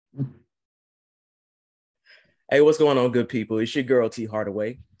Hey, what's going on, good people? It's your girl, T.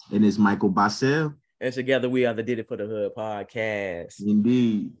 Hardaway. And it's Michael Bashil. And together we are the Did It for the Hood podcast.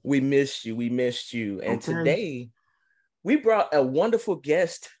 Indeed. We missed you. We missed you. And Okay. today we brought a wonderful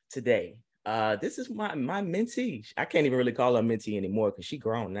guest today. This is my mentee. I can't even really call her mentee anymore because she's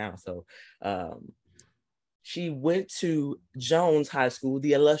grown now. So she went to Jones High School,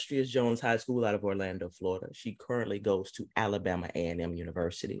 the illustrious Jones High School out of Orlando, Florida. She currently goes to Alabama A&M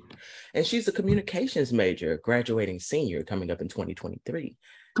University. And she's a communications major, graduating senior coming up in 2023.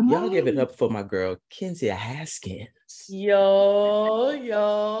 Y'all give it up for my girl, Kenzhia Haskins. Yo.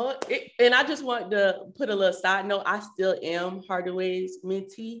 And I just want to put a little side note. I still am Hardaway's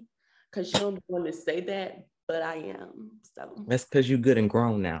mentee because she don't want to say that, but I am. So that's because you're good and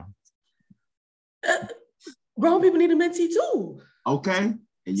grown now. Grown people need a mentee too. Okay.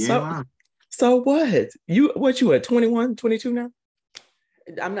 Yeah. So what? You at 21, 22 now?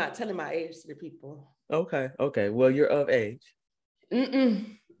 I'm not telling my age to the people. Okay. Well, you're of age.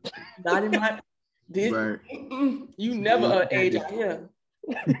 Not in my this. Right. You never of age out here.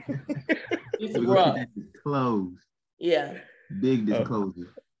 It's rough. Close. Yeah. Big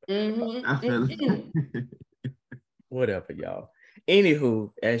disclosure. I feel it. Whatever, y'all.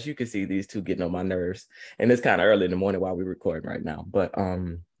 Anywho, as you can see, these two getting on my nerves, and it's kind of early in the morning while we're recording right now. But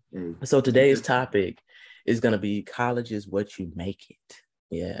so today's topic is going to be college is what you make it.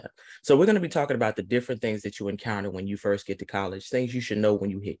 Yeah. So we're going to be talking about the different things that you encounter when you first get to college, things you should know when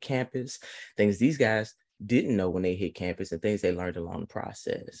you hit campus, things these guys didn't know when they hit campus, and things they learned along the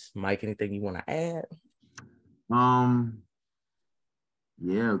process. Mike, anything you want to add?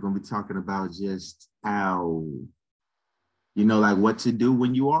 Yeah, we're going to be talking about just how, like what to do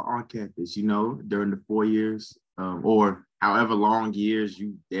when you are on campus, during the 4 years or however long years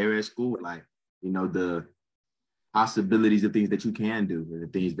you there at school, like, the possibilities of things that you can do and the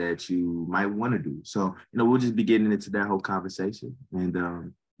things that you might want to do. So, we'll just be getting into that whole conversation.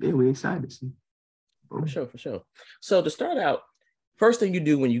 And we're excited. For sure. So to start out, first thing you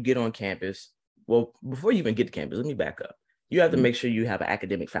do when you get on campus, well, before you even get to campus, let me back up. You have to make sure you have an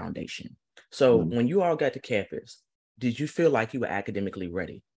academic foundation. So when you all got to campus, did you feel like you were academically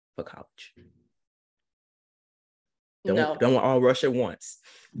ready for college? Don't all rush at once.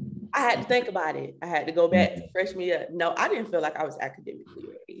 I had to think about it. I had to go back to freshman year. No, I didn't feel like I was academically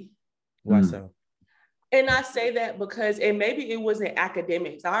ready. Why so? And I say that because, and maybe it wasn't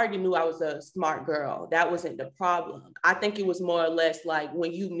academics. I already knew I was a smart girl. That wasn't the problem. I think it was more or less like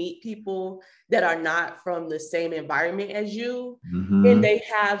when you meet people that are not from the same environment as you, and they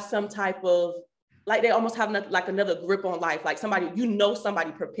have some type of, like they almost have like another grip on life, like somebody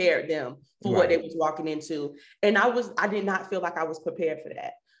prepared them for what they was walking into. And I did not feel like I was prepared for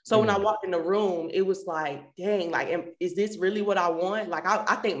that. So when I walked in the room, it was like, dang, like, is this really what I want? Like,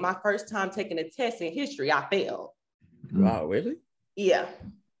 I think my first time taking a test in history, I failed. Wow, really? Yeah.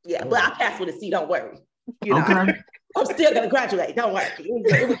 But I passed with a C, don't worry. Okay. I'm still gonna graduate, don't worry.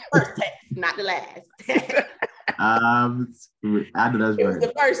 It was the first test, not the last. I know that's It was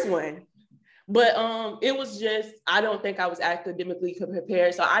the first one. But it was just, I don't think I was academically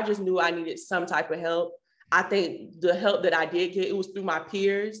prepared. So I just knew I needed some type of help. I think the help that I did get, it was through my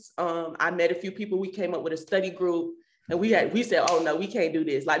peers. I met a few people. We came up with a study group, and we said, oh no, we can't do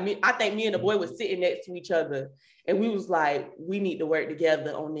this. Like I think me and the boy was sitting next to each other, and we was like, we need to work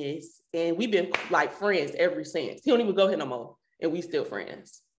together on this. And we've been like friends ever since. He don't even go here no more, and we still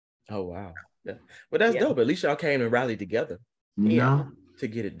friends. Oh wow, yeah. But that's dope. At least y'all came and rallied together. To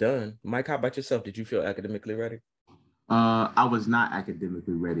get it done. Mike, how about yourself? Did you feel academically ready? I was not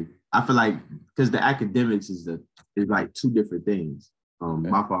academically ready. I feel like because the academics is like two different things.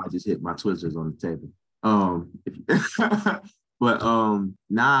 My fault, I just hit my Twizzlers on the table.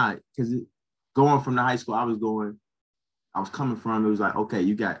 Nah, because going from the high school I was coming from, it was like, okay,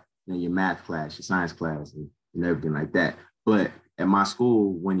 you got your math class, your science class, and everything like that. But at my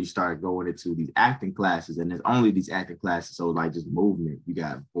school, when you start going into these acting classes, and there's only these acting classes, so like just movement, you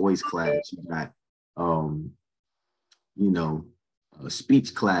got voice class, you got a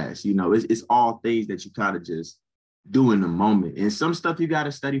speech class, it's all things that you kind of just do in the moment. And some stuff you got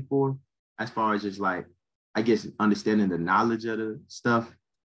to study for, as far as just like, I guess, understanding the knowledge of the stuff.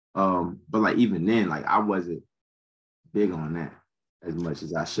 But like, even then, like I wasn't big on that as much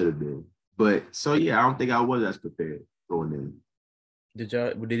as I should have been. But so, yeah, I don't think I was as prepared going in. Did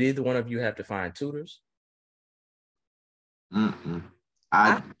either one of you have to find tutors?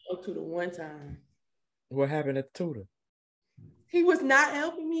 I spoke to the one time. What happened at the tutor? He was not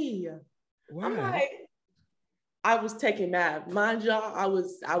helping me. Why? I'm like, I was taking math. Mind y'all, I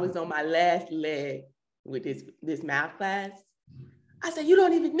was on my last leg with this math class. I said, you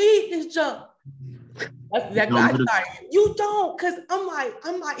don't even need this junk. That's exactly. I'm sorry. You don't, because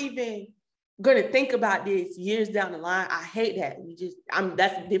I'm not even gonna think about this years down the line. I hate that.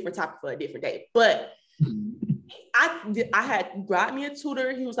 That's a different topic for a different day. But I had brought me a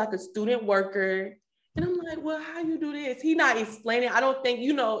tutor. He was like a student worker. And I'm like, well, how you do this? He not explaining. I don't think,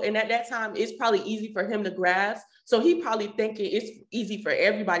 and at that time, it's probably easy for him to grasp. So he probably thinking it's easy for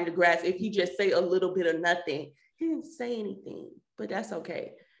everybody to grasp if he just say a little bit of nothing. He didn't say anything, but that's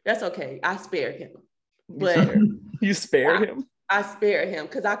okay. That's okay. I spared him. But you spared him? I spared him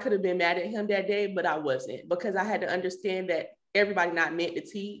because I could have been mad at him that day, but I wasn't, because I had to understand that everybody not meant to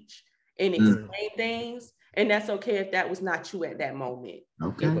teach and explain things. And that's okay if that was not you at that moment.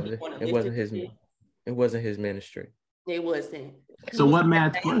 Okay. It wasn't his ministry. It wasn't. So what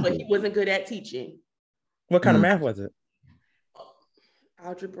math was it? He wasn't good at teaching. What kind of math was it?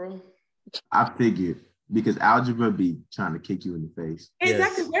 Algebra. I figured, because algebra be trying to kick you in the face.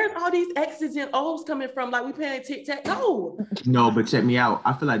 Exactly. Yes. Where's all these X's and O's coming from? Like we playing tic-tac-toe. No, but check me out.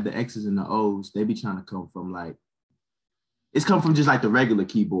 I feel like the X's and the O's, they be trying to come from it's come from just like the regular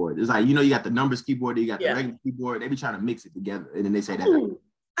keyboard. It's like, you got the numbers keyboard, you got the regular keyboard. They be trying to mix it together. And then they say that.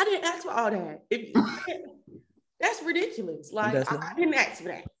 I didn't ask for all that. That's ridiculous. Like, I didn't ask for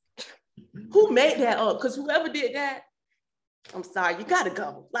that. Who made that up? Because whoever did that, I'm sorry, you gotta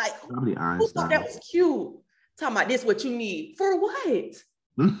go. Like, probably Einstein. Who thought that was cute? Talking about this, what you need for what?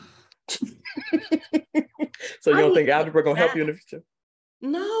 So you don't think algebra gonna help you in the future?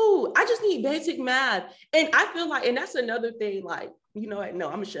 No, I just need basic math. And I feel like, and that's another thing, like, you know what? No,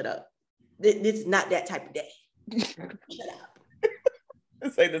 I'm gonna shut up. This is not that type of day. Shut up.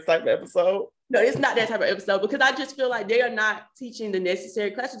 This ain't this type of episode. No, it's not that type of episode, because I just feel like they are not teaching the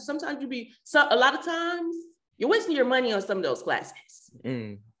necessary classes. Sometimes a lot of times you're wasting your money on some of those classes.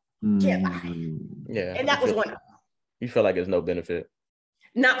 Can't lie. Yeah. And that was one of them. You feel like there's no benefit?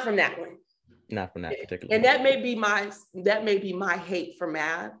 Not from that one. Not from that particular. And that may be my hate for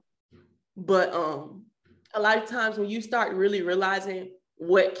math. But a lot of times when you start really realizing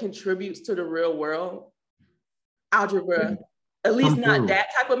what contributes to the real world, algebra, at least not that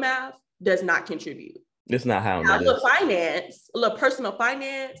type of math, does not contribute. It's not how a little finance, a little personal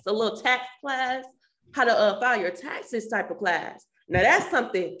finance, a little tax class, how to file your taxes type of class. Now that's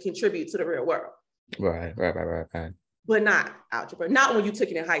something contribute to the real world. Right. But not algebra. Not when you took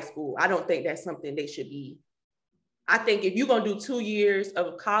it in high school. I don't think that's something they should be. I think if you're going to do 2 years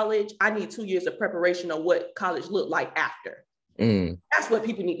of college, I need 2 years of preparation of what college looked like after. That's what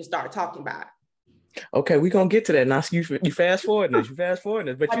people need to start talking about. Okay, we're going to get to that. Now you fast forward this,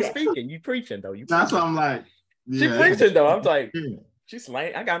 but you're speaking, you preaching though. That's what I'm like. She preaching though. I'm like, she's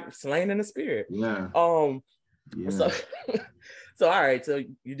slain. I got slain in the spirit. Yeah. So all right, so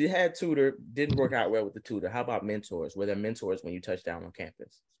you had tutor, didn't work out well with the tutor. How about mentors? Were there mentors when you touched down on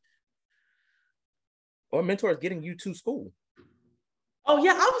campus? Or mentors getting you to school? Oh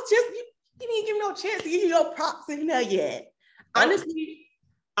yeah, you didn't give me no chance to give you your props in there yet.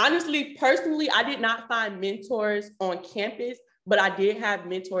 Honestly, personally, I did not find mentors on campus, but I did have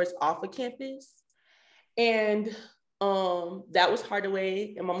mentors off of campus. And that was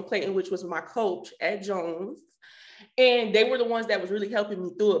Hardaway and Mama Clayton, which was my coach at Jones. And they were the ones that was really helping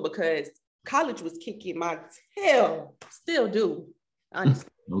me through it, because college was kicking my tail. Still do, honestly.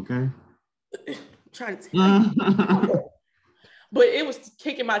 Okay. Trying to tell you. But it was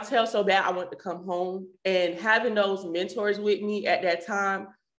kicking my tail so bad I wanted to come home. And having those mentors with me at that time,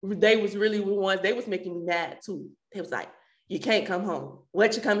 they was really the ones, they was making me mad too. They was like, you can't come home.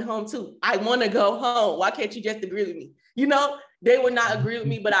 What you coming home to? I want to go home. Why can't you just agree with me? They would not agree with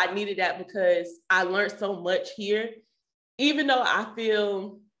me, but I needed that because I learned so much here. Even though I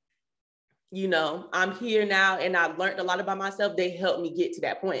feel, I'm here now and I learned a lot about myself, they helped me get to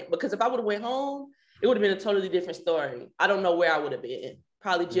that point. Because if I would have went home, it would have been a totally different story. I don't know where I would have been.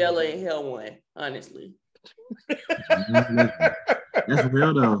 Probably jail or in hell one, honestly. That's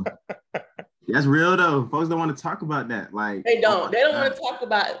real though. Folks don't want to talk about that. Like they don't want to talk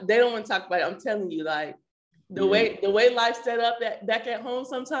about it. I'm telling you, like the way life set up back at home,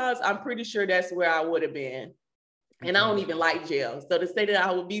 sometimes I'm pretty sure that's where I would have been. And I don't even like jail. So to say that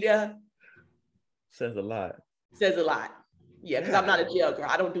I would be there says a lot. Yeah, because I'm not a jail girl.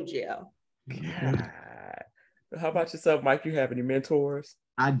 I don't do jail. God. How about yourself, Mike? You have any mentors?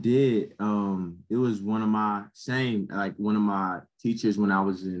 I did. It was one of my teachers when I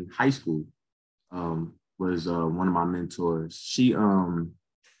was in high school. Was one of my mentors. She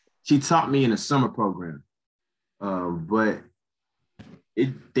taught me in a summer program, but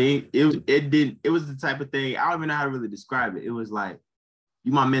it was the type of thing, I don't even know how to really describe it. It was like,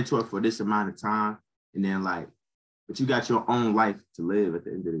 you my mentor for this amount of time, and then but you got your own life to live at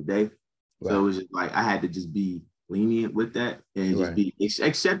the end of the day. So it was just like I had to just be lenient with that and just be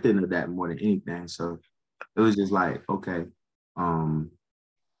accepting of that more than anything. So it was just like, okay.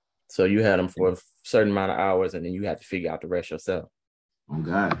 So you had them for a certain amount of hours, and then you had to figure out the rest yourself. Oh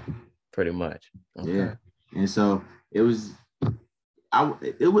God. Pretty much. Okay. Yeah. And so it was.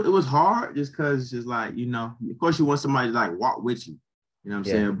 It was hard just because just like, you know, of course you want somebody to like walk with you. You know what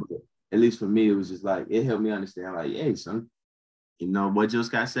I'm saying? But at least for me, it was just like, it helped me understand like, hey, son, you know what Jill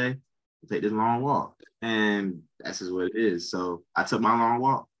Scott say? Take this long walk. And that's just what it is. So I took my long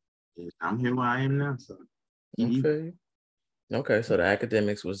walk and I'm here where I am now. So okay. So the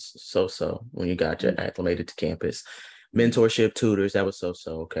academics was so when you got your acclimated to campus. Mentorship, tutors, that was so.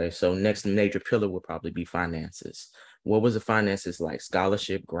 Okay. So next major pillar would probably be finances. What was the finances like?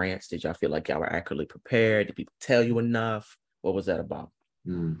 Scholarship, grants? Did y'all feel like y'all were accurately prepared? Did people tell you enough? What was that about?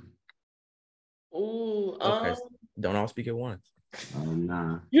 Okay. Don't all speak at once.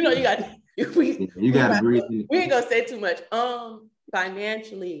 Nah. You know, you got to breathe. We ain't gonna say too much.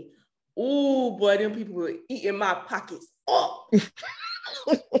 Financially, boy, them people were eating my pockets up.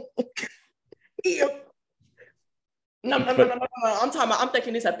 No. I'm talking about. I'm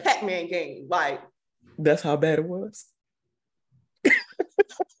thinking it's a Pac-Man game. Like that's how bad it was.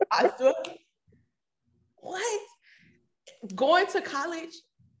 I thought, what? Going to college,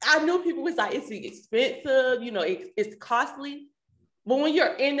 I knew people was like, it's expensive, you know, it's costly. But when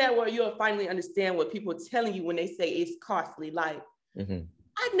you're in that world, you'll finally understand what people are telling you when they say it's costly. Like,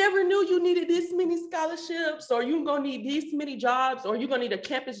 I never knew you needed this many scholarships, or you're gonna need these many jobs, or you're gonna need a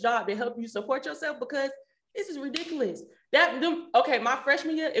campus job to help you support yourself, because this is ridiculous. My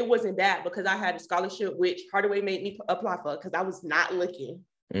freshman year, it wasn't bad because I had a scholarship, which Hardaway made me apply for because I was not looking.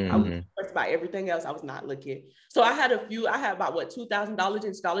 I was stressed about everything else. I was not looking. So I had about $2,000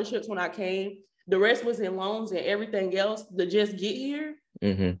 in scholarships when I came. The rest was in loans and everything else to just get here.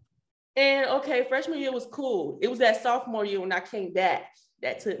 And freshman year was cool. It was that sophomore year when I came back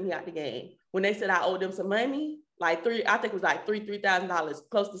that took me out the game. When they said I owed them some money, I think it was like $3,000,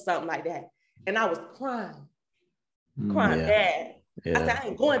 close to something like that. And I was crying bad. I said, I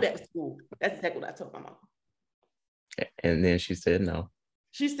ain't going back to school. That's exactly what I told my mom. And then she said no.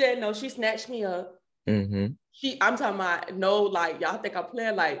 She said no. She snatched me up. I'm talking about, no, like, y'all think I'm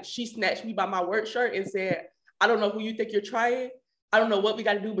playing? Like, she snatched me by my work shirt and said, I don't know who you think you're trying. I don't know what we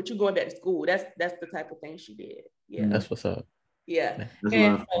got to do, but you're going back to school. That's the type of thing she did. Yeah. That's what's up. Yeah.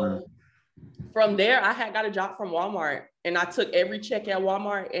 And so from there, I had got a job from Walmart, and I took every check at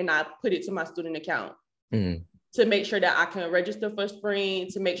Walmart and I put it to my student account to make sure that I can register for spring,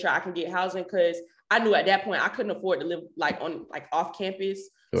 to make sure I can get housing, because I knew at that point I couldn't afford to live off campus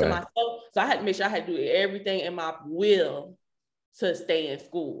to myself. So I had to make sure I had to do everything in my will to stay in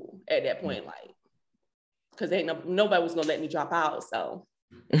school at that point, like, because nobody was gonna let me drop out. So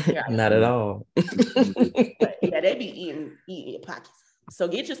not at all. But yeah, they be eating your pockets. So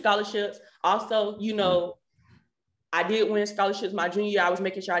get your scholarships. Also, you know, I did win scholarships my junior year. I was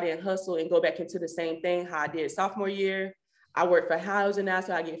making sure I didn't hustle and go back into the same thing how I did sophomore year. I work for housing now,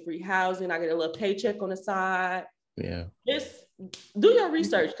 so I get free housing. I get a little paycheck on the side. Yeah. Just do your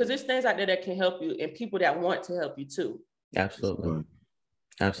research, because there's things out there that can help you and people that want to help you too. Absolutely.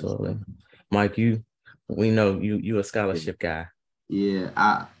 Absolutely. Mike, we know you a scholarship guy. Yeah,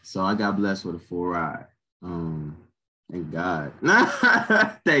 I got blessed with a full ride. Thank God.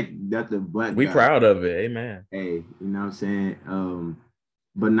 Thank nothing but we God. Proud of it. Amen. Hey, you know what I'm saying?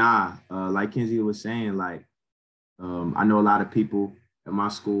 But like Kenzhia was saying, like, I know a lot of people at my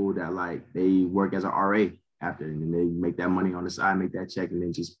school that like they work as an RA after, and they make that money on the side, make that check, and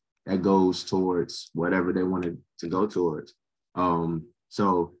then just that goes towards whatever they wanted to go towards.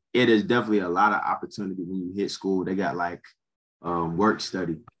 So it is definitely a lot of opportunity when you hit school. They got like work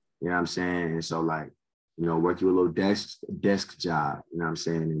study, you know what I'm saying? And so like, you know, work you a little desk job, you know what I'm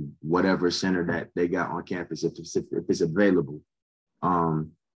saying? And whatever center that they got on campus, if it's available.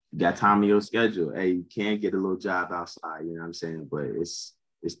 That time of your schedule, hey, you can get a little job outside, you know what I'm saying? But it's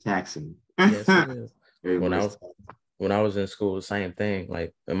taxing. Yes, it is. When I was in school, the same thing.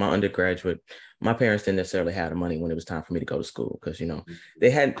 Like in my undergraduate, my parents didn't necessarily have the money when it was time for me to go to school, because, you know,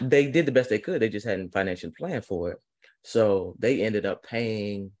 they did the best they could. They just hadn't financially planned for it. So they ended up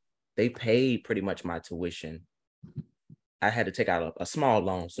they paid pretty much my tuition. I had to take out some small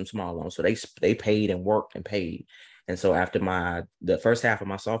loans. So they paid and worked and paid. And so after the first half of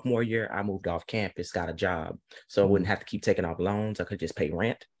my sophomore year, I moved off campus, got a job. So I wouldn't have to keep taking out loans. I could just pay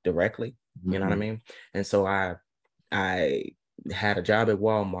rent directly. You know what I mean? And so I had a job at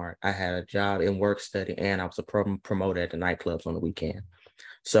Walmart. I had a job in work study, and I was a promoter at the nightclubs on the weekend.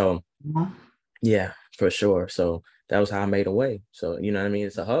 So yeah, for sure. So that was how I made a way. So, you know what I mean?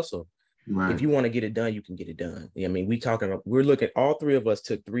 It's a hustle. Right. If you want to get it done, you can get it done. I mean, we're looking, all three of us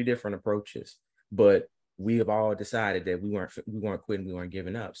took three different approaches, but we have all decided that we weren't quitting, we weren't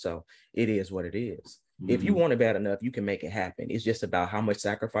giving up. So it is what it is. If you want it bad enough, you can make it happen. It's just about how much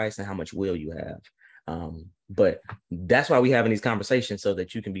sacrifice and how much will you have. But that's why we're having these conversations, so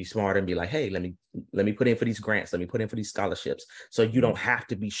that you can be smart and be like, hey, let me put in for these grants, let me put in for these scholarships, so you don't have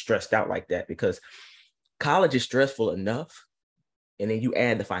to be stressed out like that, because college is stressful enough, and then you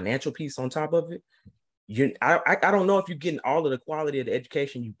add the financial piece on top of it. I don't know if you're getting all of the quality of the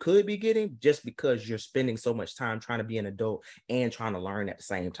education you could be getting, just because you're spending so much time trying to be an adult and trying to learn at the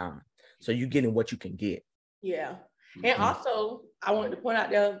same time. So you're getting what you can get. Yeah. And also, I wanted to point out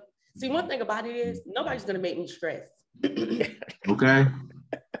there, see, one thing about it is nobody's going to make me stress. Okay.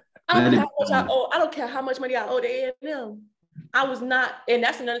 I don't care how much money I owe to A&M. I was not, and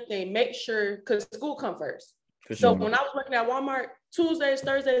that's another thing, make sure, because school come first. So when I was working at Walmart, Tuesdays,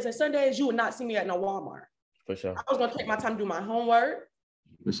 Thursdays, and Sundays, you would not see me at no Walmart. For sure. I was going to take my time to do my homework,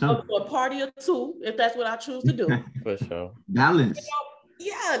 For sure. go to a party or two, if that's what I choose to do. For sure. Balance.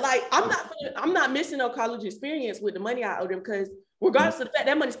 Yeah, like I'm not missing no college experience with the money I owe them, because regardless of the fact,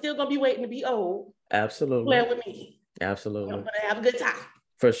 that money's still gonna be waiting to be owed. Absolutely. Playing with me. Absolutely. I'm gonna have a good time.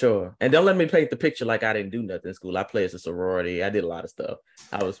 For sure. And don't let me paint the picture like I didn't do nothing in school. I played as a sorority. I did a lot of stuff.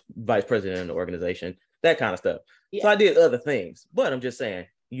 I was vice president of the organization, that kind of stuff. Yeah. So I did other things, but I'm just saying,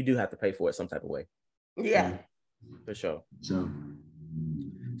 you do have to pay for it some type of way. Yeah. For sure. So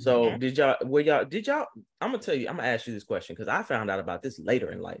I'm gonna tell you, I'm gonna ask you this question, because I found out about this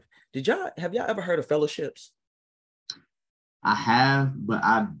later in life. Have y'all ever heard of fellowships? I have, but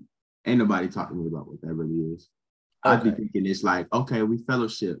ain't nobody talking to me about what that really is. Okay. I'd be thinking it's like, okay, we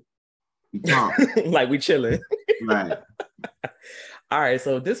fellowship, we talk. Like we chilling. Right. All right,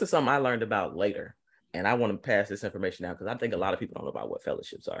 so this is something I learned about later, and I want to pass this information out, because I think a lot of people don't know about what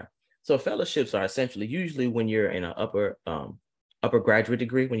fellowships are. So fellowships are essentially usually when you're in an upper graduate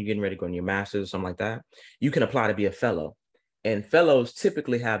degree, when you're getting ready to go in your master's or something like that, you can apply to be a fellow. And fellows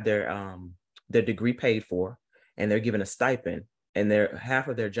typically have their degree paid for, and they're given a stipend, and half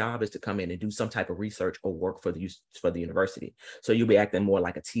of their job is to come in and do some type of research or work for the university. So you'll be acting more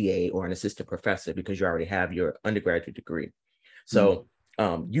like a TA or an assistant professor, because you already have your undergraduate degree. So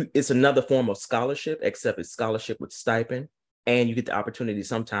it's another form of scholarship, except it's scholarship with stipend. And you get the opportunity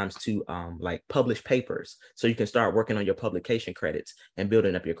sometimes to like publish papers, so you can start working on your publication credits and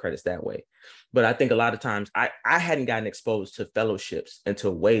building up your credits that way. But I think a lot of times I hadn't gotten exposed to fellowships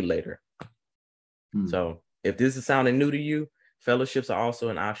until way later. So if this is sounding new to you, fellowships are also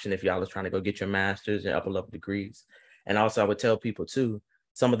an option if y'all are trying to go get your master's and upper level degrees. And also I would tell people too,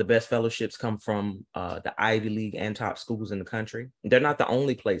 some of the best fellowships come from the Ivy League and top schools in the country. They're not the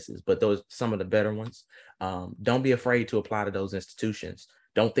only places, but those some of the better ones. Don't be afraid to apply to those institutions.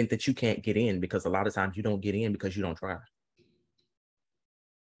 Don't think that you can't get in, because a lot of times you don't get in because you don't try.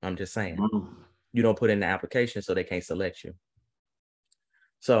 I'm just saying. You don't put in the application, so they can't select you.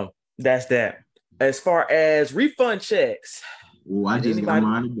 So that's that. As far as refund checks. Oh, I just got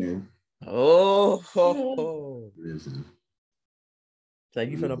mine today. Listen. So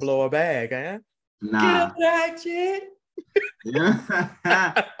you finna blow a bag, huh? Nah. Get a bag, shit. They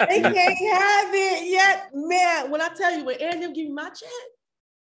can't have it yet, man. When I tell you, when Aaron give me my check,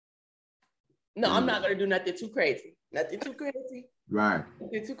 no, I'm not gonna do nothing too crazy. Nothing too crazy. Right.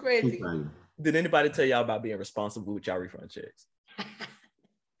 Nothing too crazy. Did anybody tell y'all about being responsible with y'all refund checks?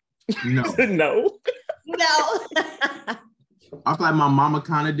 No. No. I feel like my mama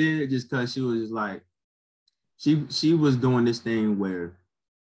kind of did, just because she was just like, she was doing this thing where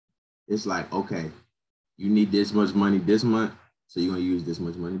it's like, okay, you need this much money this month, so you're gonna use this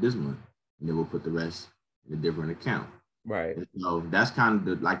much money this month, and then we'll put the rest in a different account. Right. And so that's kind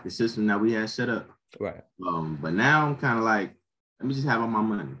of the system that we had set up. Right. But now I'm kind of like, let me just have all my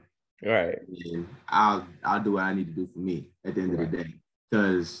money. Right. And I'll do what I need to do for me at the end of the day.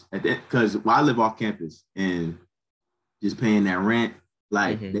 Because while I live off campus and just paying that rent,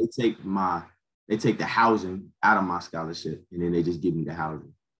 like they take the housing out of my scholarship, and then they just give me the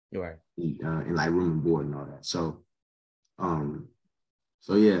housing. Right. And like room and board and all that. So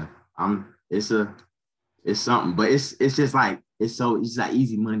yeah, it's something, but it's just like, it's like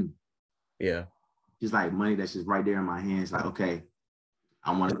easy money. Yeah. Just like money that's just right there in my hands. Like, okay,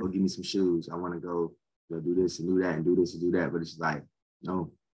 I want to go get me some shoes. I want to go do this and do that and do this and do that. But it's just like,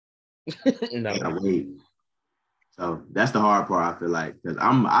 no. No. I wait. So that's the hard part, I feel like, because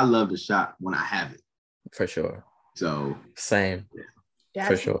I love to shop when I have it. For sure. So same. Yeah.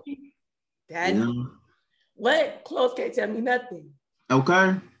 For sure. What clothes can't tell me nothing.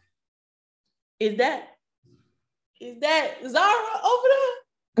 Okay. Is that Zara over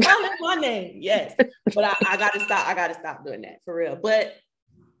there? Calling my name. Yes. But I gotta stop doing that for real. But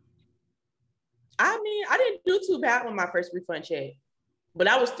I mean, I didn't do too bad on my first refund check, but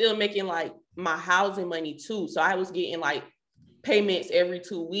I was still making like my housing money too. So I was getting like payments every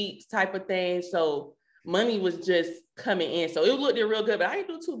 2 weeks type of thing. So money was just coming in. So it looked real good, but I didn't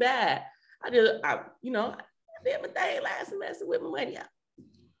do too bad. I did my thing last semester with my money out.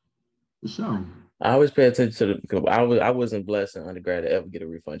 For sure. I always pay attention to because I wasn't blessed in undergrad to ever get a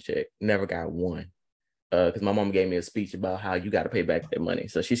refund check. Never got one. Because my mom gave me a speech about how you got to pay back that money.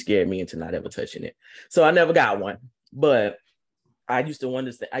 So she scared me into not ever touching it. So I never got one. But I used to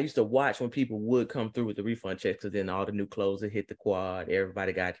watch when people would come through with the refund checks, because then all the new clothes would hit the quad.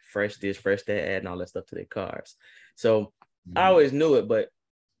 Everybody got fresh this, fresh that, adding all that stuff to their cars. So I always knew it, but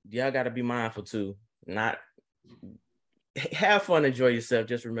y'all got to be mindful too. Not have fun, enjoy yourself.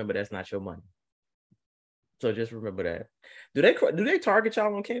 Just remember that's not your money. So just remember that. Do they target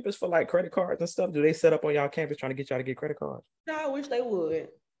y'all on campus for like credit cards and stuff? Do they set up on y'all campus trying to get y'all to get credit cards? No, I wish they would.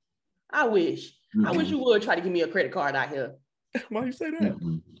 I wish you would try to give me a credit card out here. Why you say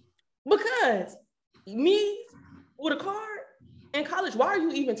that? Because me with a card in college, why are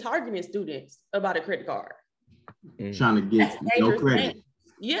you even targeting students about a credit card? Trying to get no credit. Game.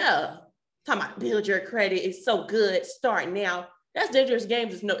 Yeah. Talking about build your credit. It's so good. Start now. That's dangerous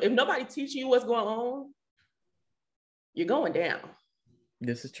games. If nobody teaching you what's going on, you're going down.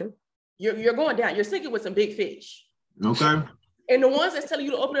 This is true. You're going down. You're sinking with some big fish. Okay. And the ones that's telling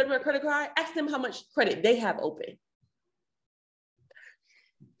you to open up a credit card, ask them how much credit they have open.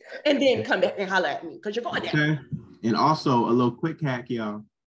 And then come back and holler at me because you're going down. Okay. And also a little quick hack, y'all.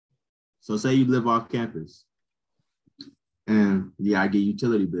 So say you live off campus and I get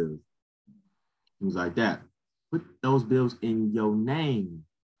utility bills, things like that. Put those bills in your name.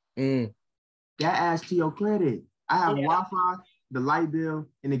 That adds to your credit. I have Wi-Fi, the light bill,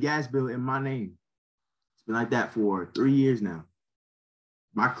 and the gas bill in my name. It's been like that for 3 years now.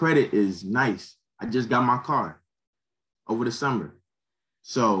 My credit is nice. I just got my car over the summer.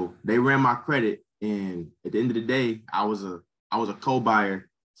 So they ran my credit, and at the end of the day, I was a co-buyer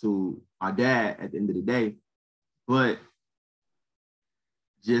to my dad at the end of the day. But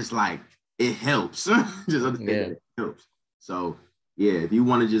just like it helps. Just understand that it helps. So yeah, if you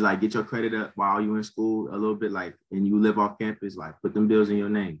want to just like get your credit up while you're in school a little bit, like, and you live off campus, like put them bills in your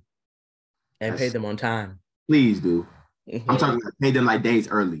name. And pay them on time. Please do. I'm talking about pay them like days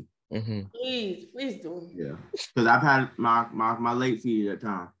early. Please do. Yeah. Because I've had my late fee at that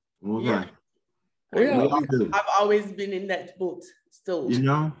time. Okay. I've always been in that boat. So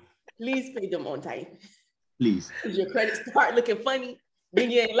please pay them on time. Please. If your credit start looking funny,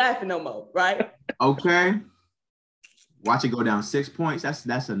 then you ain't laughing no more, right? Okay. Watch it go down 6 points.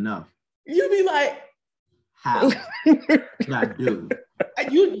 That's enough. You be like, how? What I do?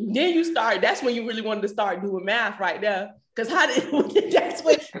 You start. That's when you really wanted to start doing math right there. Because that's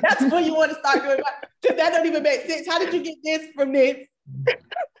when you want to start doing math. Because that don't even make sense. How did you get this from this?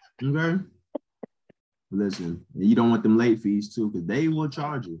 Okay. Listen, you don't want them late fees too, because they will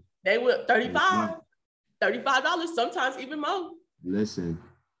charge you. They will $35, sometimes even more. Listen,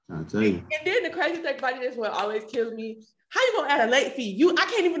 I'll tell you. And then the crazy thing about this one always kills me. How you gonna add a late fee? I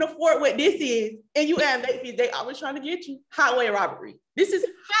can't even afford what this is, and you add late fees. They always trying to get you. Highway robbery. This is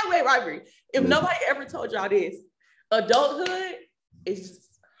highway robbery. If nobody ever told y'all this, adulthood is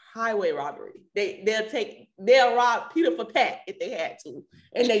just highway robbery. They'll rob Peter for Pat if they had to,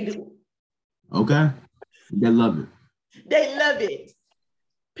 and they do. Okay, they love it. They love it.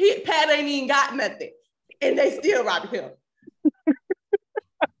 Pat ain't even got nothing, and they still rob him.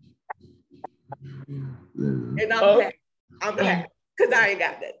 And I'm Pat, because I ain't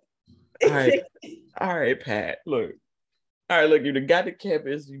got that. All right, Pat. Look, you got the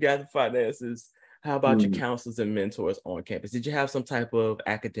campus, you got the finances. How about your counselors and mentors on campus? Did you have some type of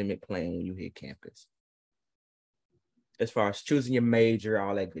academic plan when you hit campus? As far as choosing your major,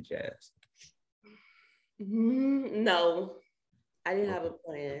 all that good jazz. No, I didn't have a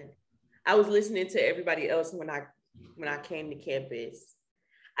plan. I was listening to everybody else when I came to campus.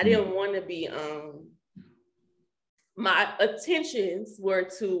 I didn't want to be my attentions were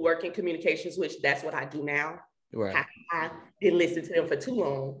to work in communications, which that's what I do now. Right. I didn't listen to them for too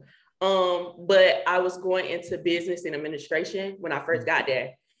long. But I was going into business and administration when I first got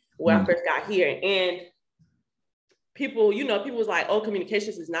there, when I first got here. And people was like, oh,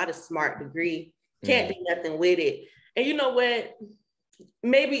 communications is not a smart degree. Can't do nothing with it. And you know what?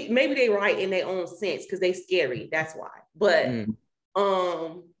 Maybe they right in their own sense because they scary. That's why. But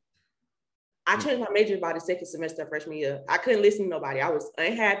I changed my major by the second semester of freshman year. I couldn't listen to nobody. I was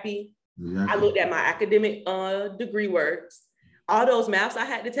unhappy. Exactly. I looked at my academic degree works. all those maths I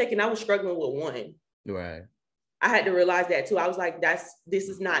had to take, and I was struggling with one. Right. I had to realize that too. I was like, this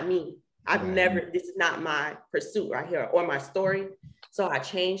is not me. This is not my pursuit right here or my story. So I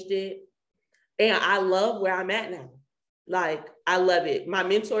changed it. And I love where I'm at now. Like, I love it. My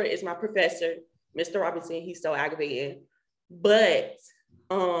mentor is my professor, Mr. Robinson. He's so aggravating. But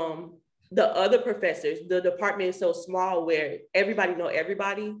the other professors, the department is so small where everybody know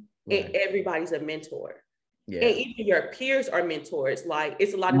everybody, and everybody's a mentor. Yeah. And even your peers are mentors. Like,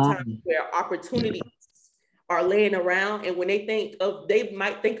 it's a lot of times where opportunities are laying around, and when they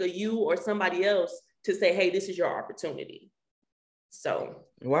might think of you or somebody else to say, hey, this is your opportunity. So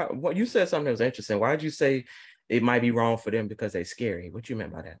what you said something that was interesting. Why did you say it might be wrong for them because they're scary? What you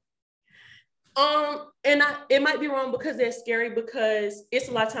meant by that? It might be wrong because they're scary, because it's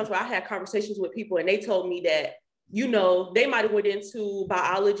a lot of times where I had conversations with people and they told me that, you know, they might have went into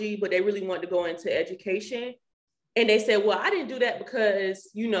biology, but they really wanted to go into education. And they said, well, I didn't do that because,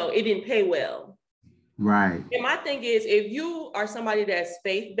 you know, it didn't pay well. Right. And my thing is, if you are somebody that's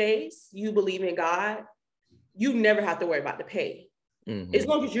faith-based, you believe in God, you never have to worry about the pay. Mm-hmm. As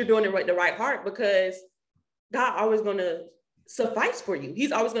long as you're doing it with the right heart, because God always going to suffice for you.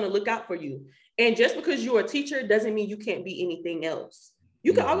 He's always going to look out for you. And just because you're a teacher doesn't mean you can't be anything else.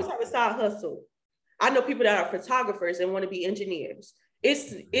 You can always have a side hustle. I know people that are photographers and want to be engineers.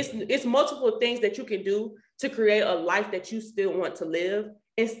 It's multiple things that you can do to create a life that you still want to live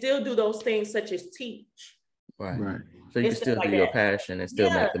and still do those things such as teach. Right. So you can still do your passion and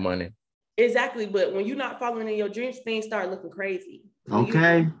still make the money. Exactly. But when you're not following in your dreams, things start looking crazy.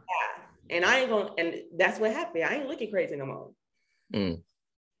 Okay. And and that's what happened. I ain't looking crazy no more.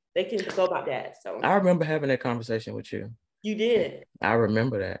 They can go about that. So I remember having that conversation with you. You did. I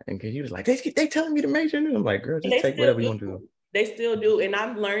remember that. And he was like, they telling me to major. And I'm like, girl, just take whatever you want to do. They still do. And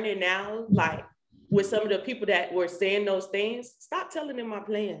I'm learning now, like with some of the people that were saying those things, stop telling them my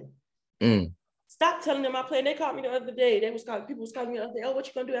plan. Stop telling them my plan. They called me the other day. People was calling me the other day. Oh, what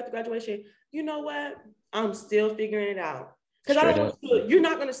you gonna do after graduation? You know what? I'm still figuring it out. Because you're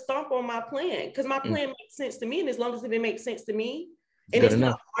not gonna stomp on my plan. Because my plan makes sense to me. And as long as it makes sense to me and it's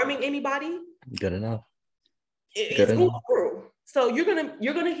not harming anybody. Good enough. It's going through. So you're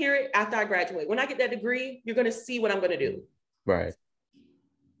gonna hear it after I graduate. When I get that degree, you're gonna see what I'm gonna do. Right.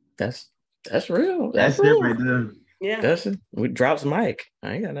 That's real. That's it right there. Yeah. That's it. We drops mic.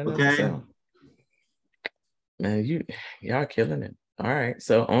 I ain't got nothing else to say. Man, y'all killing it. All right.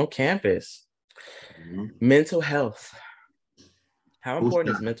 So on campus, mental health. How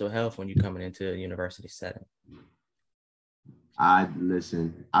important is mental health when you're coming into a university setting? I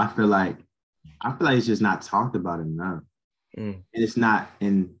feel like it's just not talked about enough. And it's not,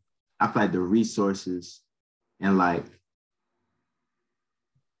 and I feel like the resources and like,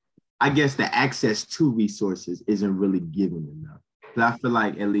 I guess the access to resources isn't really given enough. But I feel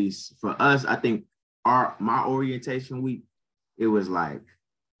like, at least for us, I think my orientation week, it was like,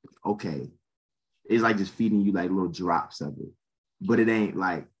 okay, it's like just feeding you like little drops of it. But it ain't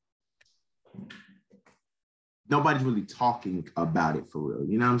like, nobody's really talking about it for real.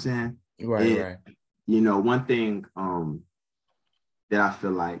 You know what I'm saying? Right. You know, one thing that I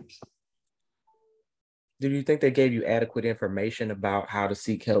feel like. Do you think they gave you adequate information about how to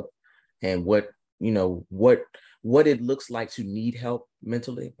seek help and what it looks like to need help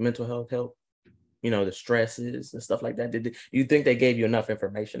mentally, mental health help? You know, the stresses and stuff like that. Did you think they gave you enough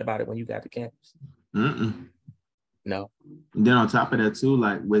information about it when you got to campus? No. And then on top of that too,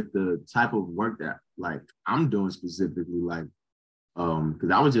 like with the type of work that like I'm doing specifically, like because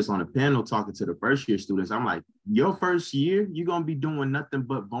I was just on a panel talking to the first year students. I'm like, your first year, you're gonna be doing nothing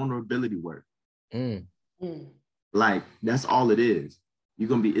but vulnerability work. Like that's all it is. You're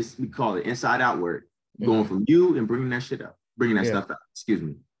gonna be, we call it inside out work, going from you and bringing that shit up, bringing that stuff out. Excuse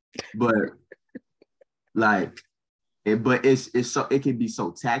me, but like. It's so, it can be so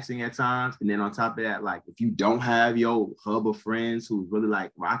taxing at times. And then on top of that, like if you don't have your hub of friends who's really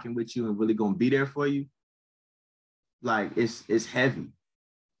like rocking with you and really gonna be there for you, like it's heavy.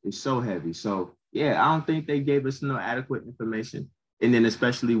 It's so heavy. So yeah, I don't think they gave us no adequate information. And then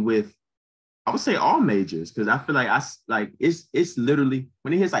especially with, I would say all majors, because I feel like it's literally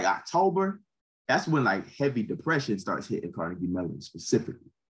when it hits like October, that's when like heavy depression starts hitting Carnegie Mellon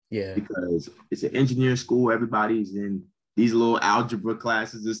specifically. Yeah, because it's an engineering school. Everybody's in these little algebra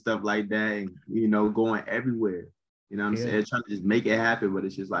classes and stuff like that, and you know, going everywhere. You know what I'm saying? Trying to just make it happen, but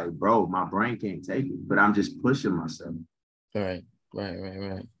it's just like, bro, my brain can't take it. But I'm just pushing myself. Right.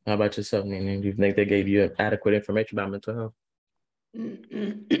 How about yourself, Nene? Do you think they gave you adequate information about mental health?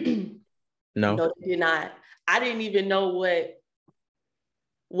 No, they did not. I didn't even know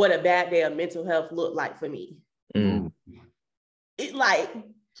what a bad day of mental health looked like for me. like,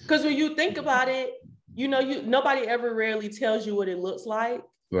 because when you think about it, you know, nobody ever rarely tells you what it looks like.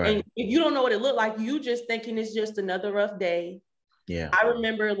 Right. And if you don't know what it looked like, you just thinking it's just another rough day. Yeah. I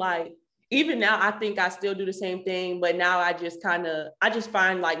remember like, even now, I think I still do the same thing, but now I just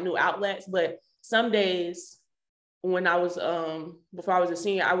find like new outlets. But some days when I was, before I was a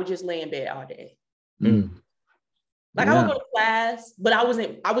senior, I would just lay in bed all day. Like I would go to class, but I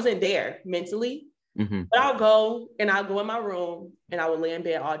wasn't there mentally. But I'll go in my room and I would lay in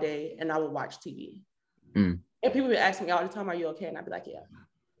bed all day and I would watch TV. And people would ask me all the time, "Are you okay?" And I'd be like, "Yeah."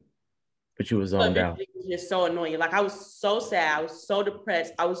 But you was zoned out. It was just so annoying. Like I was so sad. I was so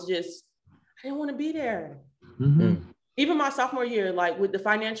depressed. I didn't want to be there. Even my sophomore year, like with the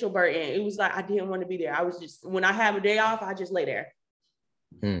financial burden, it was like I didn't want to be there. I was just, when I have a day off, I just lay there.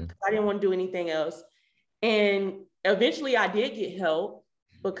 I didn't want to do anything else. And eventually I did get help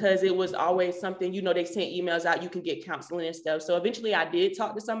because it was always something, you know, they sent emails out, you can get counseling and stuff. So eventually I did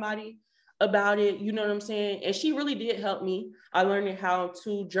talk to somebody about it, you know what I'm saying? And she really did help me. I learned how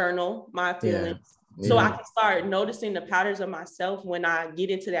to journal my feelings. So I can start noticing the patterns of myself when I get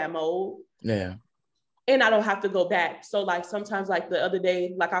into that mode. Yeah. And I don't have to go back. So like sometimes like the other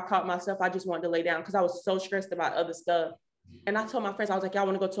day, like I caught myself, I just wanted to lay down because I was so stressed about other stuff. And I told my friends, I was like, y'all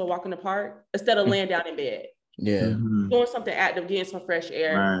want to go to a walk in the park instead of laying down in bed. Yeah. Doing something active, getting some fresh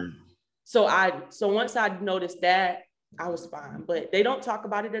air. Right. So once I noticed that, I was fine. But they don't talk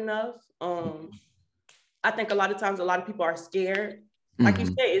about it enough. I think a lot of times a lot of people are scared. Like you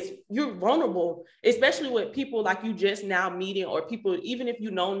said, you're vulnerable, especially with people like you just now meeting, or people, even if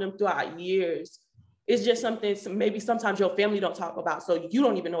you've known them throughout years. It's just something maybe sometimes your family don't talk about, so you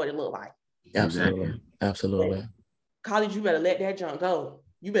don't even know what it look like. Absolutely. Absolutely. College, you better let that junk go.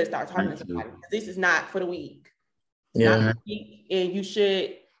 You better start talking to somebody. This is not for the weak. Yeah. Not for the weak. And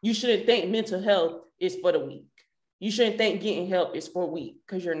you shouldn't think mental health is for the weak. You shouldn't think getting help is for weak,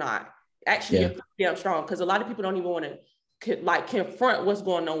 because you're not. Actually, you're damn strong, because a lot of people don't even want to like confront what's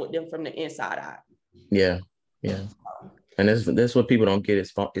going on with them from the inside out. Yeah. Yeah. And that's what people don't get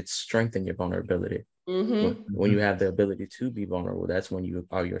is it's strengthen your vulnerability. When you have the ability to be vulnerable, that's when you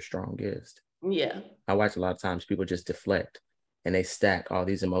are your strongest. Yeah. I watch a lot of times people just deflect and they stack all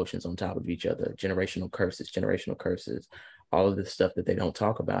these emotions on top of each other, generational curses, all of this stuff that they don't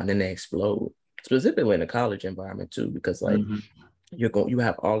talk about. And then they explode, specifically in the college environment too, because like you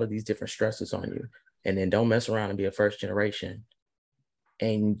have all of these different stresses on you, and then don't mess around and be a first generation.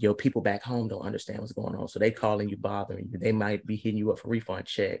 And your people back home don't understand what's going on. So they calling you, bothering you. They might be hitting you up for refund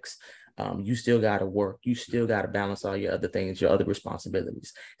checks. You still got to work. You still got to balance all your other things, your other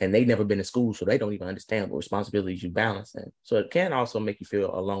responsibilities. And they've never been to school, so they don't even understand what responsibilities you balancing. So it can also make you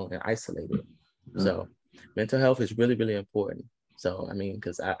feel alone and isolated. So mental health is really, really important. So, I mean,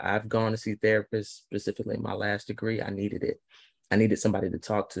 because I've gone to see therapists, specifically in my last degree. I needed it. I needed somebody to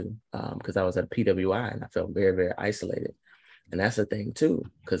talk to because I was at a PWI and I felt very, very isolated. And that's the thing too,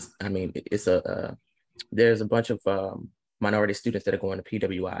 because I mean, there's a bunch of minority students that are going to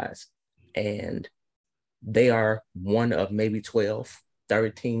PWIs, and they are one of maybe 12,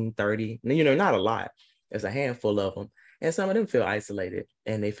 13, 30, you know, not a lot. There's a handful of them. And some of them feel isolated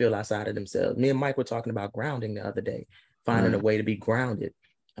and they feel outside of themselves. Me and Mike were talking about grounding the other day, finding a way to be grounded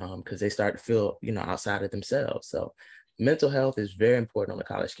because they start to feel, you know, outside of themselves. So mental health is very important on the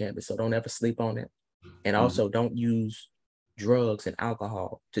college campus. So don't ever sleep on it. And also don't use drugs and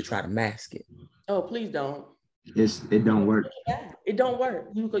alcohol to try to mask it. Oh, please don't. It don't work. It don't work.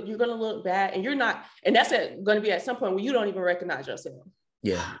 You're gonna look bad, and you're not. And that's going to be at some point where you don't even recognize yourself.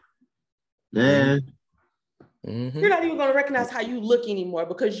 Yeah. You're not even going to recognize how you look anymore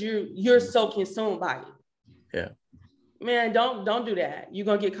because you're so consumed by it. Yeah. Man, don't do that. You're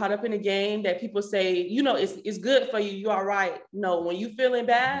gonna get caught up in a game that people say, you know, it's good for you. You're all right. No, when you feeling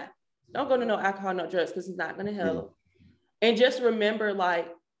bad, don't go to no alcohol, no drugs, because it's not gonna help. And just remember, like,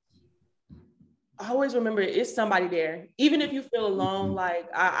 always remember it's somebody there. Even if you feel alone, like,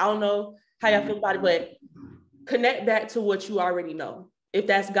 I don't know how y'all feel about it, but connect back to what you already know. If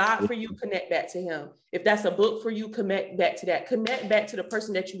that's God for you, connect back to him. If that's a book for you, connect back to that. Connect back to the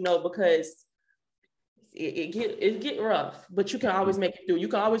person that you know, because it get rough, but you can always make it through. You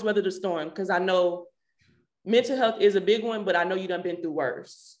can always weather the storm, because I know mental health is a big one, but I know you done been through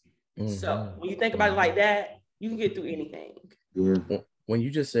worse. So when you think about it like that, you can get through anything. Yeah. When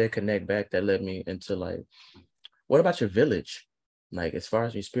you just said connect back, that led me into like, what about your village? Like, as far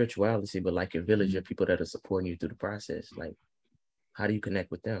as your spirituality, but like your village, your people that are supporting you through the process. Like, how do you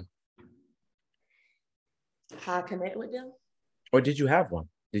connect with them? How I connect with them? Or did you have one?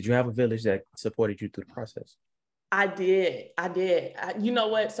 Did you have a village that supported you through the process? I did. You know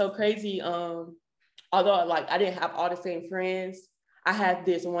what's so crazy? Although like I didn't have all the same friends, I have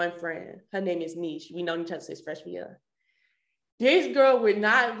this one friend. Her name is Niche. We known each other since freshman year. This girl would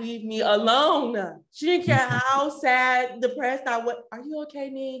not leave me alone. She didn't care how sad, depressed I was. Are you okay,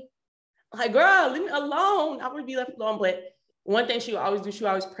 Nee? Like, girl, leave me alone. I would be left alone. But one thing she would always do, she would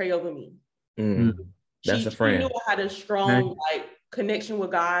always pray over me. That's a friend. She knew I had a strong connection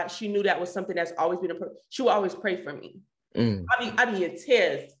with God. She knew that was something that's always been she would always pray for me. I'd be in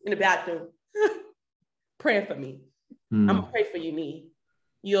tears in the bathroom praying for me. I'm gonna pray for you, Nee.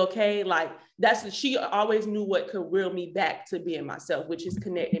 You okay? Like she always knew what could reel me back to being myself, which is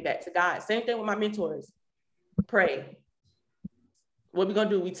connecting back to God. Same thing with my mentors. Pray. What we gonna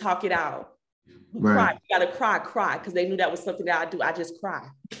do? We talk it out. We cry. You gotta cry, because they knew that was something that I do. I just cry,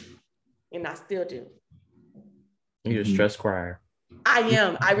 and I still do. You're a stress crier. I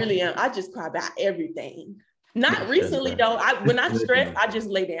am. I really am. I just cry about everything. Not recently though. When I stress, I just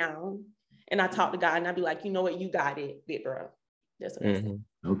lay down and I talk to God, and I be like, you know what? You got it, big bro. That's what I say.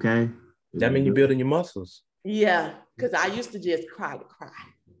 Okay. That means you're building your muscles. Yeah, because I used to just cry to cry.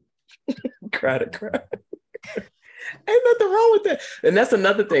 Cry to cry. Ain't nothing wrong with that. And that's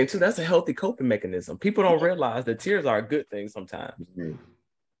another thing too. That's a healthy coping mechanism. People don't realize that tears are a good thing sometimes.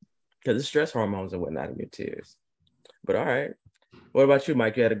 Because the stress hormones and whatnot in your tears. But all right. What about you,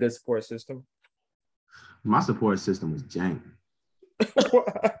 Mike? You had a good support system? My support system was jank.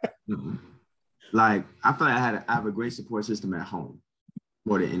 Like, I feel like I have a great support system at home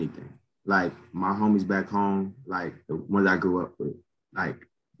more than anything. Like, my homies back home, like the ones I grew up with, like,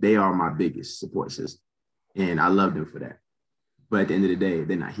 they are my biggest support system. And I love them for that. But at the end of the day,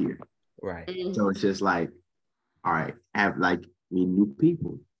 they're not here. Right. So it's just like, all right, meet new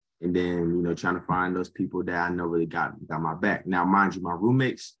people. And then, trying to find those people that I know really got my back. Now, mind you, my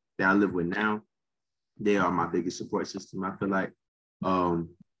roommates that I live with now, they are my biggest support system. I feel like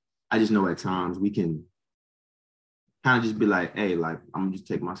I just know at times we can kind of just be like, hey, like, I'm gonna just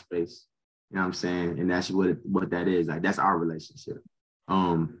take my space. You know what I'm saying? And that's what that is. Like, that's our relationship.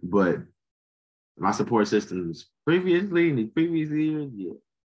 But my support systems previously, in the previous years, yeah,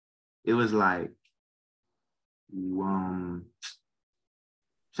 it was like,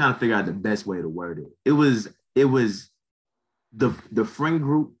 trying to figure out the best way to word it. It was the friend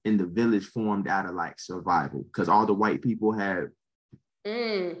group in the village formed out of like survival, because all the white people had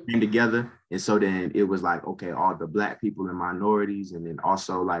came together. And so then it was like, okay, all the Black people and minorities, and then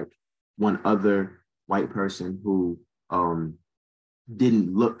also like one other white person who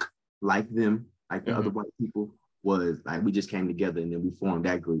didn't look like them, like the other white people, was like, we just came together and then we formed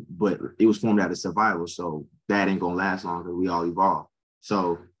that group. But it was formed out of survival, so that ain't gonna last long because we all evolved.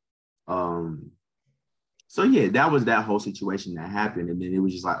 So yeah, that was that whole situation that happened. And then it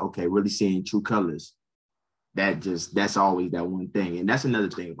was just like, okay, really seeing true colors. That's always that one thing. And that's another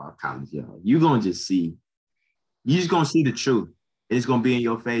thing about college, y'all. You're just gonna see the truth. It's gonna be in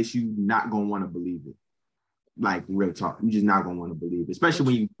your face. You're not gonna want to believe it. Like, real talk. You're just not gonna want to believe it. Especially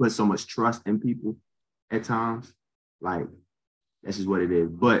when you put so much trust in people at times. Like, that's just what it is.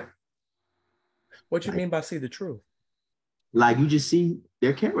 But what you mean by see the truth? Like, you just see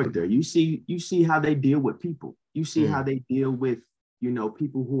their character. You see how they deal with people. You see how they deal with,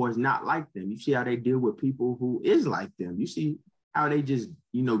 people who are not like them. You see how they deal with people who is like them. You see how they just,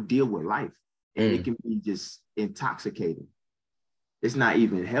 deal with life. And it can be just intoxicating. It's not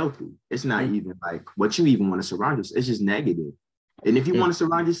even healthy. It's not even like what you even want to surround yourself. It's just negative. And if you want to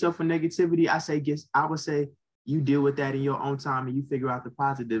surround yourself with negativity, I would say you deal with that in your own time and you figure out the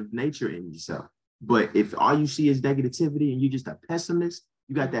positive nature in yourself. But if all you see is negativity and you're just a pessimist,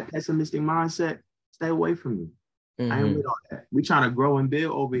 you got that pessimistic mindset, stay away from me. I ain't with all that. We trying to grow and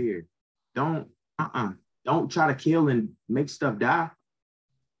build over here. Don't try to kill and make stuff die.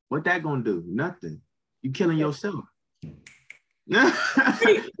 What that gonna do? Nothing. You killing yourself. I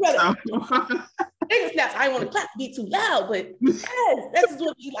don't want to clap to be too loud, but yes, this is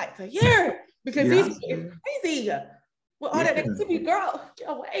what we like to hear, because it's crazy. With all that negativity, girl, get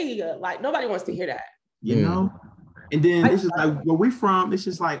away. Like, nobody wants to hear that. And then this is like where we from. It's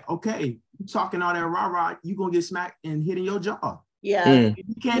just like, okay, you talking all that rah-rah, you gonna get smacked and hit in your jaw. Yeah.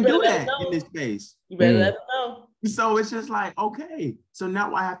 You can't do that in this space. You better let them know. So it's just like, okay. So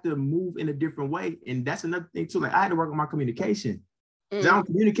now I have to move in a different way. And that's another thing too. Like, I had to work on my communication. I don't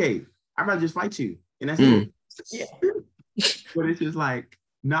communicate. I'd rather just fight you. And that's it. Yeah. But it's just like,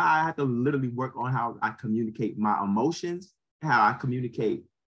 now I have to literally work on how I communicate my emotions, how I communicate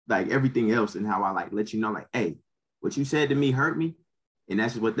like everything else, and how I like let you know, like, hey, what you said to me hurt me. And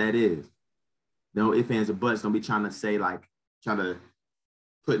that's what that is. No ifs, ands, or buts. Don't be trying to say, like, trying to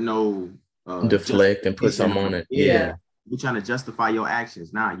put no deflect and put something on it. Yeah. You're trying to justify your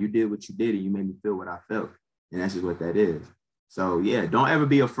actions. Nah, you did what you did and you made me feel what I felt. And that's just what that is. So yeah, don't ever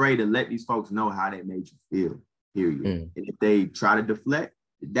be afraid to let these folks know how they made you feel. Period. And if they try to deflect,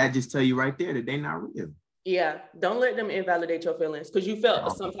 that just tell you right there that they're not real. Yeah, don't let them invalidate your feelings because you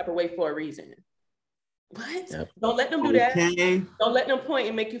felt some type of way for a reason. What? Yep. Don't let them do that. Don't let them point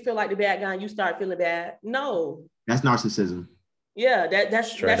and make you feel like the bad guy and you start feeling bad. No. That's narcissism. Yeah,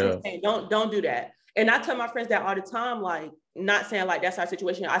 that's insane. Don't do that. And I tell my friends that all the time, like, not saying like that's our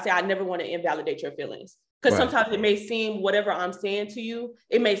situation. I say I never want to invalidate your feelings. Because sometimes it may seem, whatever I'm saying to you,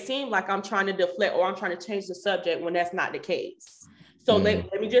 it may seem like I'm trying to deflect or I'm trying to change the subject when that's not the case. So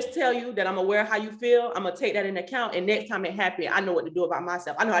let me just tell you that I'm aware of how you feel. I'm going to take that into account. And next time it happens, I know what to do about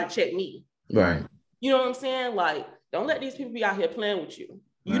myself. I know how to check me. Right. You know what I'm saying? Like, don't let these people be out here playing with you.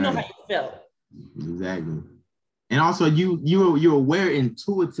 You know how you felt. Exactly. And also you're aware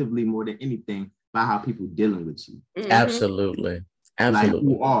intuitively more than anything about how people dealing with you. Absolutely. Like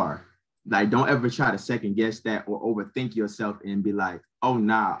you are. Like, don't ever try to second guess that or overthink yourself and be like, oh,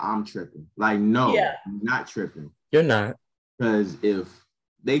 nah, I'm tripping. Like, no, you're not tripping. You're not. Because if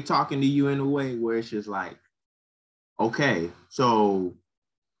they talking to you in a way where it's just like, okay, so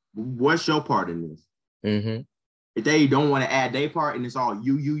what's your part in this? If they don't want to add their part and it's all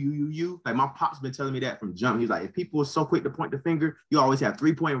you, like my pop's been telling me that from jump. He's like, if people are so quick to point the finger, you always have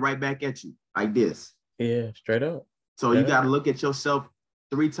 3 pointing right back at you like this. Yeah, straight up. So you got to look at yourself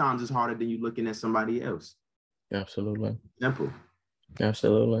 3 times as harder than you looking at somebody else. Absolutely. Simple.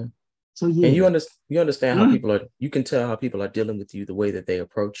 Absolutely. So yeah. And you understand how people are, you can tell how people are dealing with you, the way that they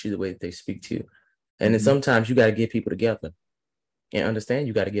approach you, the way that they speak to you. And then sometimes you got to get people together and understand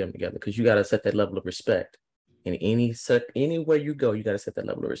you got to get them together because you got to set that level of respect. In anywhere you go, you got to set that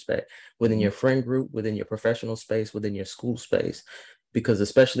level of respect within your friend group, within your professional space, within your school space. Because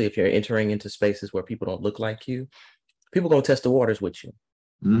especially if you're entering into spaces where people don't look like you, people are going to test the waters with you.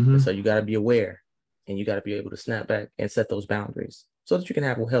 And so you got to be aware and you got to be able to snap back and set those boundaries so that you can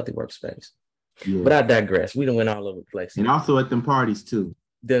have a healthy workspace. Yeah. But I digress. We done went all over the place. And also at them parties too.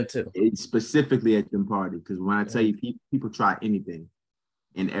 Them too. It's specifically at them parties. Because when I tell you, people try anything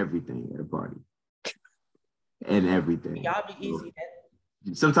and everything at a party. And everything. Y'all be easy.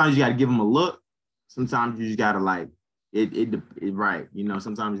 Sometimes you got to give them a look. Sometimes you just got to like, it right. You know,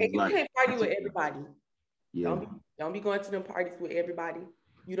 sometimes it's like. You can't party with everybody. Yeah. Don't be going to them parties with everybody.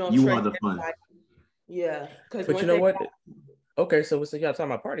 You are the everybody. Fun. Yeah. But you know what? Okay, so y'all talking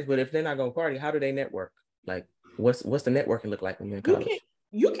about parties, but if they're not going to party, how do they network? Like, what's the networking look like when you're in college?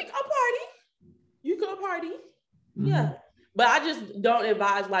 You can go party. You can go party. Yeah. But I just don't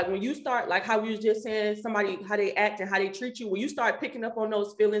advise, like, when you start, like how we was just saying, somebody, how they act and how they treat you, when you start picking up on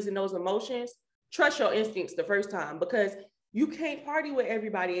those feelings and those emotions, trust your instincts the first time, because you can't party with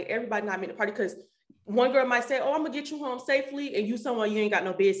everybody and everybody not meant to party, because one girl might say, oh, I'm going to get you home safely, and you someone you ain't got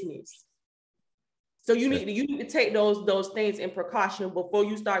no business. So you need to take those things in precaution before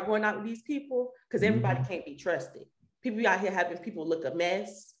you start going out with these people, because everybody can't be trusted. People out here having people look a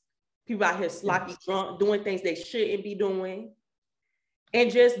mess. People out here sloppy drunk, doing things they shouldn't be doing.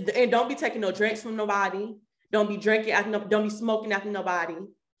 And don't be taking no drinks from nobody. Don't be drinking after don't be smoking after nobody.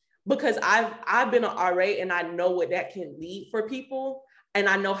 Because I've been an RA and I know what that can lead for people. And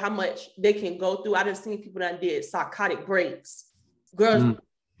I know how much they can go through. I've seen people that did psychotic breaks. Girls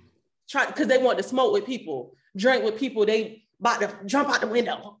try because they want to smoke with people, drink with people, they about to jump out the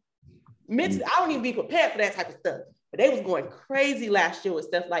window. I don't even be prepared for that type of stuff. But they was going crazy last year with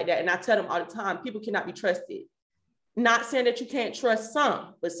stuff like that. And I tell them all the time, people cannot be trusted. Not saying that you can't trust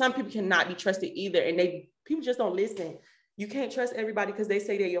some, but some people cannot be trusted either. And people just don't listen. You can't trust everybody because they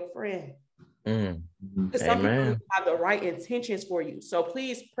say they're your friend. Because some people have the right intentions for you. So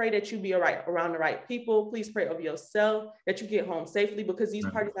please pray that you be around the right people. Please pray over yourself that you get home safely, because these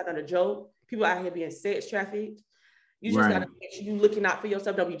parties are not a joke. People out here being sex trafficked. You just gotta make sure you looking out for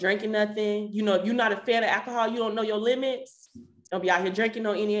yourself. Don't be drinking nothing. You know, if you're not a fan of alcohol, you don't know your limits. Don't be out here drinking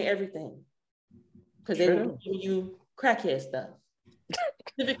on any and everything. Because they will give you crackhead stuff.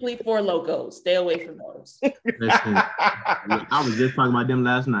 Specifically for locos. Stay away from those. I was just talking about them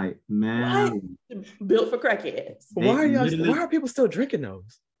last night. Man. What? Built for crackheads. Why are people still drinking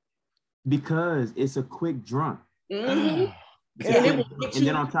those? Because it's a quick drunk. And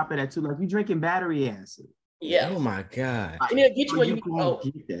then on top of that too, like you drinking battery acid. Yeah. Oh my God. And they'll get you when you go.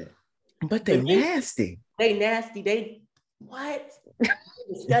 But they nasty. They nasty. They what?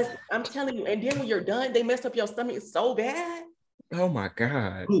 I'm telling you. And then when you're done, they mess up your stomach so bad. Oh my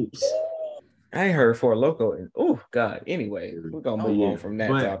God. Oops. I ain't heard for a loco. Oh God. Anyway, we're gonna move on from that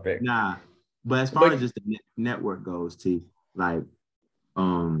topic. Nah. But as far as just the network goes, T, like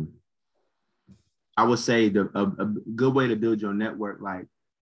I would say a good way to build your network, like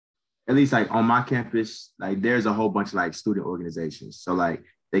at least like on my campus, like there's a whole bunch of like student organizations. So like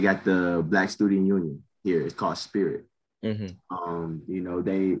they got the Black Student Union here. It's called Spirit. You know,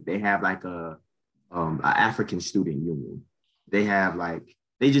 they have like a African Student Union. They have like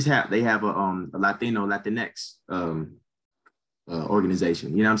they have a Latino Latinx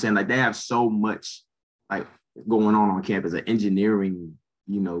organization. You know what I'm saying? Like they have so much like going on campus, an engineering,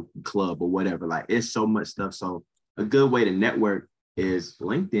 you know, club or whatever. Like it's so much stuff. So a good way to network is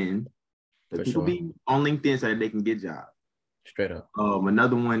LinkedIn. People be on LinkedIn so that they can get jobs. Straight up.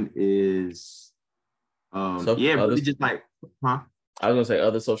 Another one is really just like, I was gonna say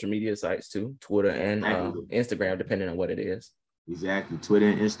other social media sites too, Twitter and Instagram, depending on what it is. Exactly, Twitter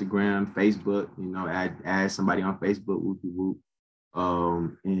and Instagram, Facebook. You know, add somebody on Facebook. Whoop.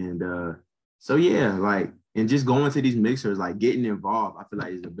 So yeah, like, and just going to these mixers, like getting involved, I feel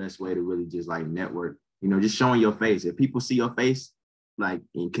like is the best way to really just like network. You know, just showing your face. If people see your face, like,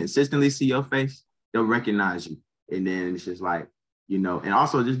 and consistently see your face, they'll recognize you. And then it's just like, you know, and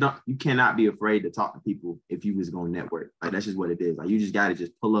also you cannot be afraid to talk to people if you just going to network. Like, that's just what it is. Like, you just got to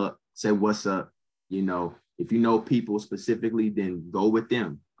just pull up, say, what's up? You know, if you know people specifically, then go with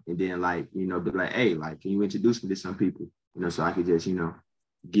them. And then like, you know, be like, hey, like, can you introduce me to some people? You know, so I could just, you know,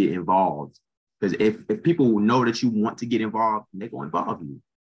 get involved. Because if people know that you want to get involved, they're going to involve you.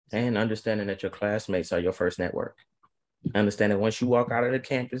 And understanding that your classmates are your first network. Understanding once you walk out of the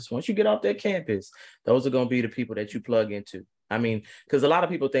campus, once you get off that campus, those are going to be the people that you plug into. I mean, because a lot of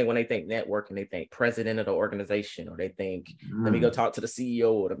people think when they think networking, they think president of the organization, or they think, let me go talk to the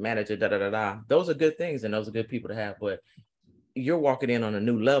CEO or the manager, Those are good things and those are good people to have. But you're walking in on a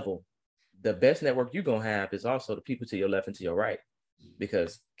new level. The best network you're going to have is also the people to your left and to your right.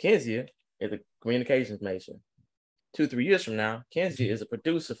 Because Kenzhia is a communications major. 2-3 years from now, Kenzhia is a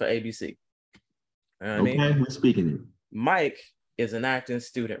producer for ABC. You know what I mean? We're speaking it. Mike is an acting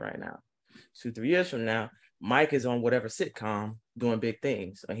student right now. 2-3 years from now, Mike is on whatever sitcom doing big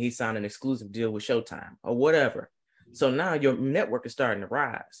things, or he signed an exclusive deal with Showtime or whatever. So now your network is starting to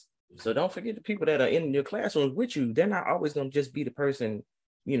rise. So don't forget the people that are in your classrooms with you. They're not always going to just be the person,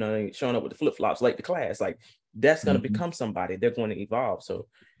 you know, showing up with the flip-flops late to class. Like, that's going to become somebody. They're going to evolve. So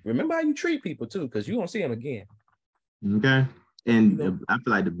remember how you treat people too, because you're going to see them again. Okay. And I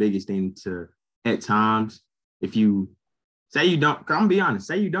feel like the biggest thing at times, if you say you don't, I'm gonna be honest,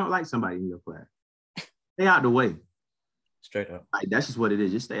 say you don't like somebody in your class, stay out the way. Straight up. Like, that's just what it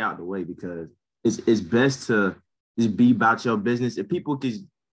is. Just stay out the way, because it's best to just be about your business. If people can,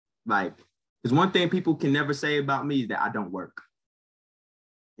 like, because one thing people can never say about me is that I don't work.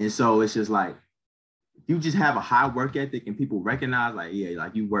 And so it's just like, if you just have a high work ethic and people recognize, like, yeah,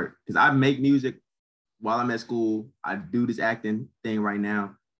 like you work. Because I make music while I'm at school. I do this acting thing right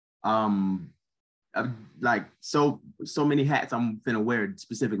now. Like so many hats I'm finna wear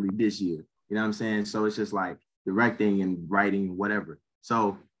specifically this year. You know what I'm saying? So it's just like directing and writing, whatever.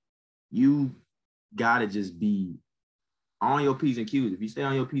 So you gotta just be on your P's and Q's. If you stay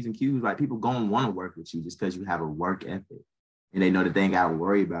on your P's and Q's, like, people gonna want to work with you just because you have a work ethic and they know that they ain't gotta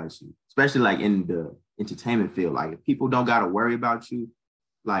worry about you. Especially like in the entertainment field. Like, if people don't gotta worry about you,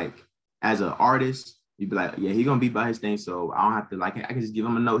 like, as an artist, you'd be like, yeah, he's gonna be by his thing, so I don't have to, like, I can just give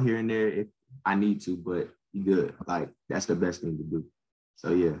him a note here and there if I need to, but you good. Like, that's the best thing to do.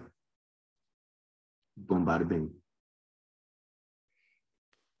 So yeah. Boom, bada bing.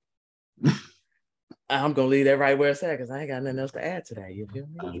 I'm gonna leave that right where it's at, because I ain't got nothing else to add to that. You feel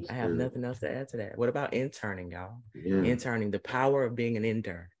me? I have nothing else to add to that. What about interning, y'all? Yeah. Interning, the power of being an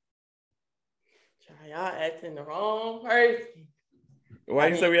intern. Y'all asking the wrong person. Why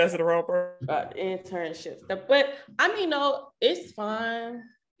you say we asked the wrong person? About internship stuff. But I mean, no, it's fine.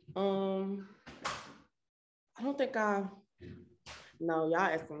 I don't think y'all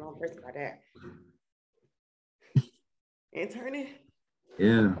asking the wrong person about that. Interning?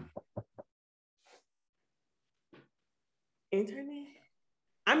 Yeah. Interning?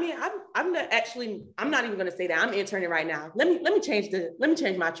 I mean, I'm not even gonna say that. I'm interning right now. Let me change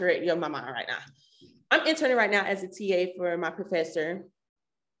my trajectory of my mind right now. I'm interning right now as a TA for my professor.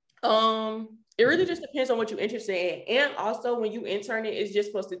 It really just depends on what you're interested in. And also, when you intern, it's just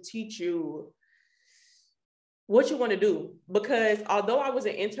supposed to teach you what you want to do. Because although I was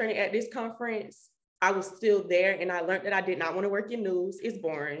an intern at this conference, I was still there, and I learned that I did not want to work in news. It's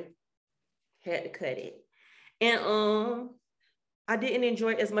boring. Had to cut it. And I didn't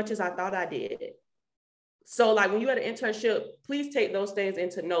enjoy it as much as I thought I did. So like, when you had an internship, please take those things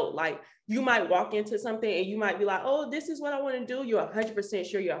into note. Like, you might walk into something and you might be like, oh, this is what I want to do. You're 100%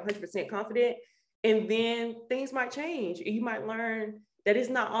 sure, you're 100% confident. And then things might change. And you might learn that it's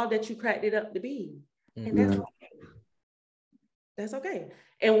not all that you cracked it up to be. And That's okay.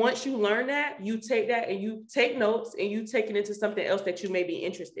 And once you learn that, you take that and you take notes and you take it into something else that you may be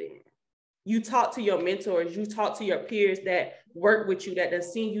interested in. You talk to your mentors, you talk to your peers that work with you, that have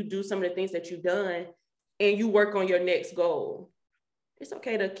seen you do some of the things that you've done, and you work on your next goal. It's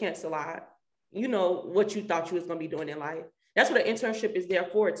okay to cancel out, you know, what you thought you was going to be doing in life. That's what an internship is there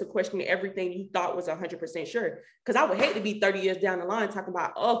for, to question everything you thought was 100% sure. Because I would hate to be 30 years down the line talking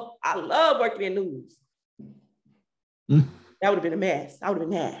about, oh, I love working in news. That would have been a mess. I would have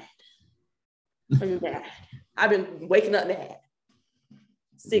been mad. I've been waking up mad.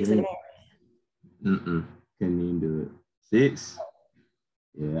 6 in the morning. Couldn't even do it. 6?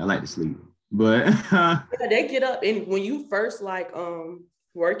 Yeah, I like to sleep. But yeah, they get up, and when you first like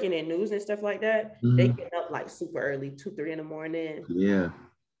working in news and stuff like that, they get up like super early, 2, 3 in the morning. Yeah.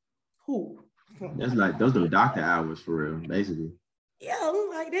 Who? That's like those are doctor hours for real, basically. Yeah, I'm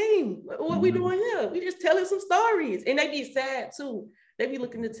like, dang, what we doing here? We just telling some stories. And they be sad too. They be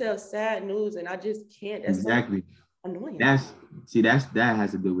looking to tell sad news, and I just can't. That's exactly so annoying. That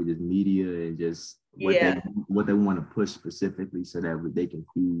has to do with just media and just what they want to push specifically, so that they can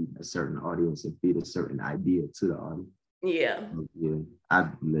feed a certain audience and feed a certain idea to the audience. Yeah. I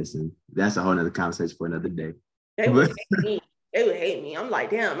listen. That's a whole nother conversation for another day. They would hate me. They would hate me. I'm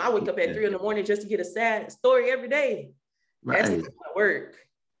like, damn, I wake up at 3 in the morning just to get a sad story every day. Right. That's not gonna work.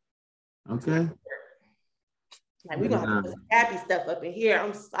 Okay. Like, we're gonna have to put some happy stuff up in here.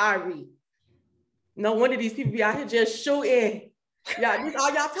 I'm sorry. No wonder these people be out here just shooting. Yeah, this all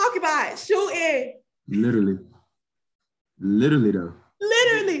y'all talk about, shooting. Literally though.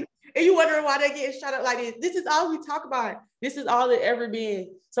 Literally. And you wondering why they get shot up like this. This is all we talk about. This is all it ever been.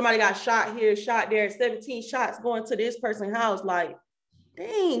 Somebody got shot here, shot there, 17 shots going to this person's house. Like,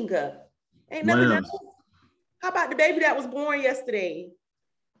 dang. Ain't nothing else. How about the baby that was born yesterday?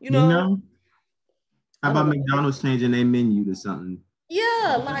 You know? How about McDonald's changing their menu to something?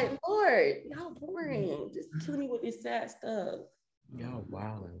 Yeah, like, Lord, y'all boring. Just killing me with this sad stuff. Y'all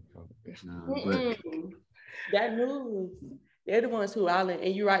wilding. That news. They're the ones who are wilding,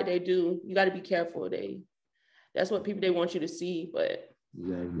 and you're right, they do. You got to be careful. That's what people they want you to see, but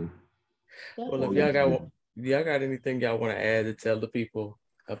exactly. Well, if y'all got anything y'all want to add to tell the people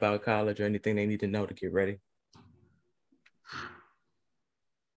about college or anything they need to know to get ready?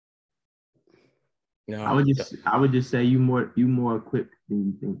 No, I would just say you more equipped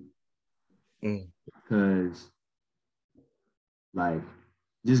than you think. Because like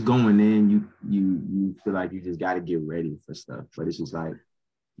just going in, you feel like you just got to get ready for stuff, but it's just like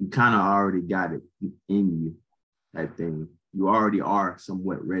you kind of already got it in you. That thing, you already are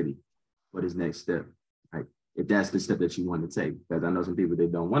somewhat ready for this next step. Like if that's the step that you want to take, because I know some people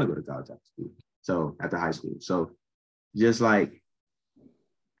that don't want to go to college after school, so after high school. So just like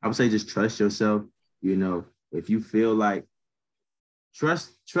I would say, just trust yourself. You know, if you feel like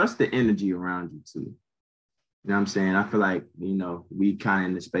trust the energy around you too. You know what I'm saying? I feel like, you know, we kind of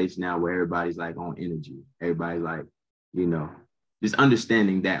in the space now where everybody's like on energy. Everybody's like, you know, just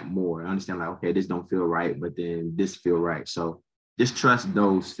understanding that more. Understand like, okay, this don't feel right, but then this feel right. So just trust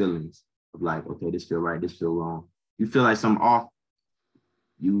those feelings of like, okay, this feel right, this feel wrong. You feel like something off,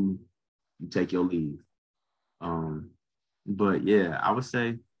 you take your leave. But yeah, I would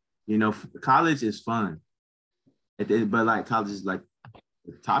say, you know, college is fun. But like college is like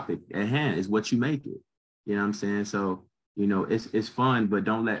the topic at hand is what you make it. You know what I'm saying? So, you know, it's fun, but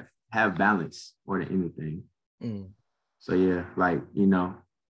don't have balance more than anything. So yeah, like, you know,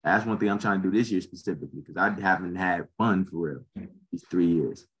 that's one thing I'm trying to do this year specifically, because I haven't had fun for real these 3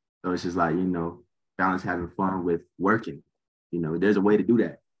 years. So it's just like, you know, balance having fun with working. You know, there's a way to do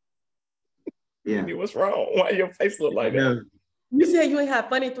that. Yeah. What's wrong? Why your face look like that? You said you ain't had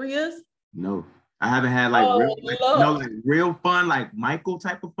fun in 3 years? No, I haven't had like real fun, like Michael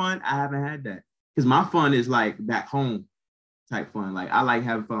type of fun. I haven't had that, because my fun is like back home type fun. Like I like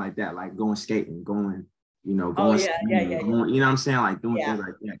having fun like that, like going skating, going, you know, going. Going, you know what I'm saying? Like doing things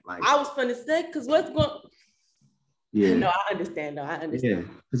like that. Like I was gonna say, because what's going. Yeah. No, I understand though. I understand.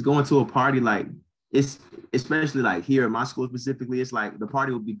 Yeah, because going to a party, like it's especially like here at my school specifically, it's like the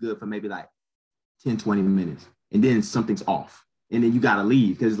party will be good for maybe like 10, 20 minutes, and then something's off. And then you got to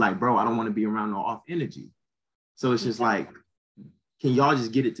leave because it's like, bro, I don't want to be around no off energy. So it's just like, can y'all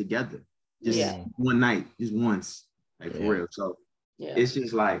just get it together? Just one night, just once, like for real. So it's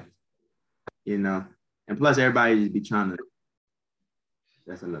just like, you know, and plus everybody just be trying to,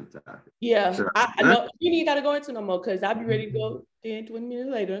 that's another topic. Yeah, so, I know you ain't got to go into no more because I'll be ready to go 10, 20 minutes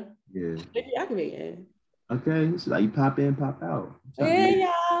later. Yeah. Activating. Okay, so like you pop in, pop out. Hey,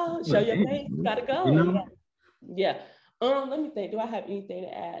 y'all, show your face, gotta go. You know? Yeah. Let me think. Do I have anything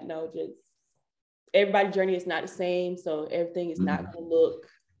to add? No, just everybody's journey is not the same. So everything is not going to look,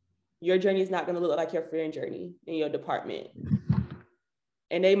 your journey is not going to look like your friend's journey in your department.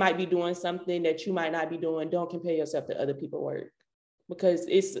 And they might be doing something that you might not be doing. Don't compare yourself to other people's work, because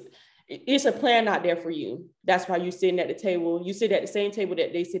it's a plan out there for you. That's why you're sitting at the table. You sit at the same table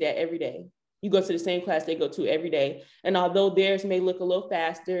that they sit at every day. You go to the same class they go to every day. And although theirs may look a little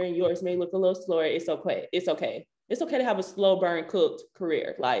faster and yours may look a little slower, it's okay. It's okay. It's okay to have a slow burn cooked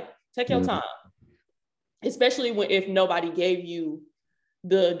career. Like, take your time. Especially if nobody gave you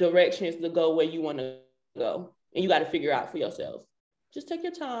the directions to go where you want to go. And you got to figure out for yourself. Just take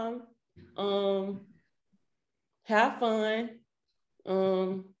your time. Have fun.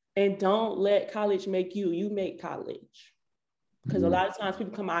 And don't let college make you. You make college. Because a lot of times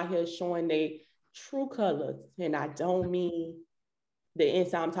people come out here showing their true colors. And I don't mean the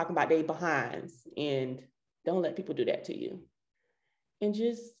inside. I'm talking about their behinds. And don't let people do that to you. And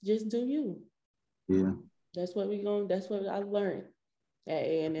just do you. Yeah. That's what I learned at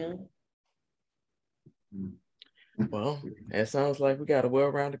A&M. Well, it sounds like we got a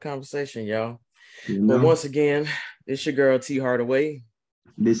well-rounded conversation, y'all. But once again, it's your girl T. Hardaway.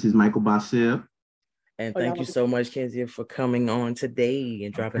 This is Michael Bashil. And thank you so much, Kenzhia, for coming on today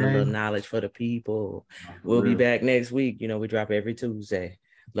and dropping a little knowledge for the people. We'll be back next week. You know, we drop every Tuesday.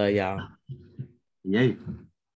 Love y'all. Yay.